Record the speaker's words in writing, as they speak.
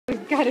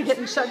Got her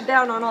getting shut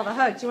down on all the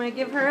hugs. You want to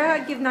give her a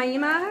hug? Give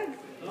Naima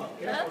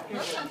a hug?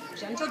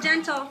 Gentle,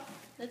 gentle.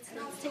 Let's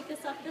take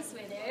this up this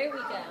way. There we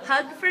go.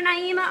 Hug for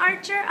Naima,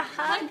 Archer. A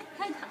hug.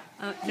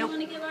 Hug. Nope. You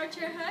want to give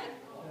Archer a hug?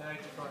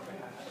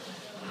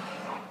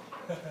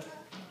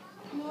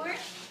 More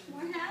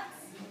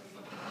hats.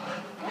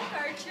 Look,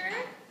 Archer.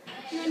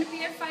 You want to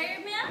be our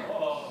fireman?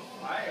 Oh,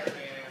 fireman.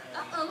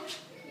 Uh-oh.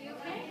 You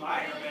okay?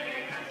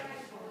 Fireman.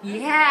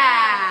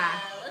 Yeah.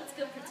 Let's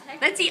go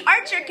protect. Let's see.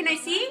 Archer, can I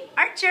see?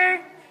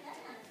 Archer.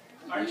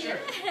 Archer.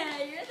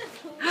 Yeah, you're the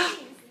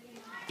police.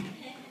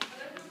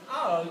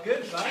 Oh,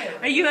 good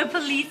fireman. Are you a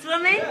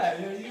policewoman? Yeah,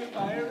 are you a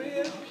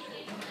fireman?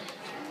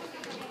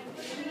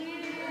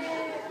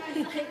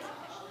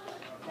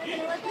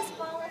 Let this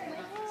fall in my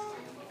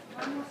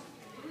hand.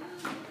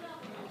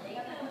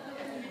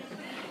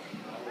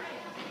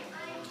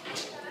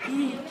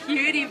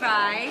 Cutie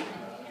pie.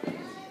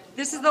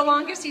 This is the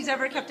longest he's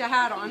ever kept a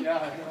hat on. Yeah,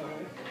 I know.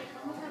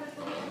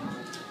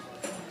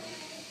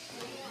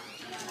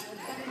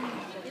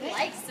 He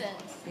likes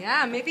it.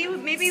 Yeah, maybe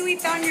we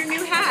found your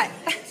new hat.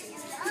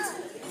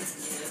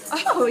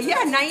 Oh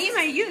yeah,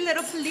 Naima, you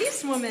little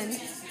policewoman.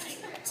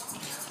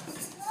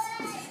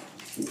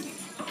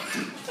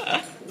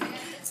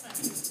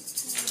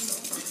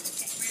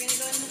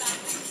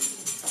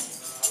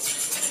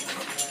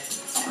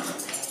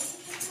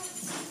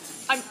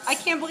 I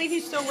can't believe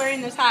he's still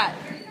wearing this hat.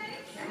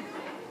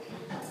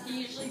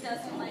 He usually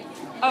doesn't like it.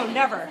 Oh,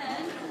 never.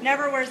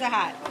 Never wears a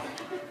hat.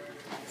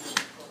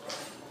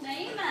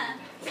 Naima.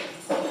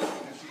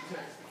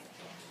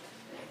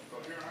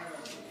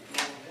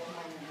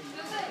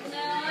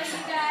 No, you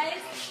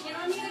guys, you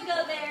don't need to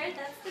go there.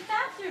 That's the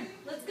bathroom.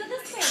 Let's go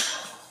this way.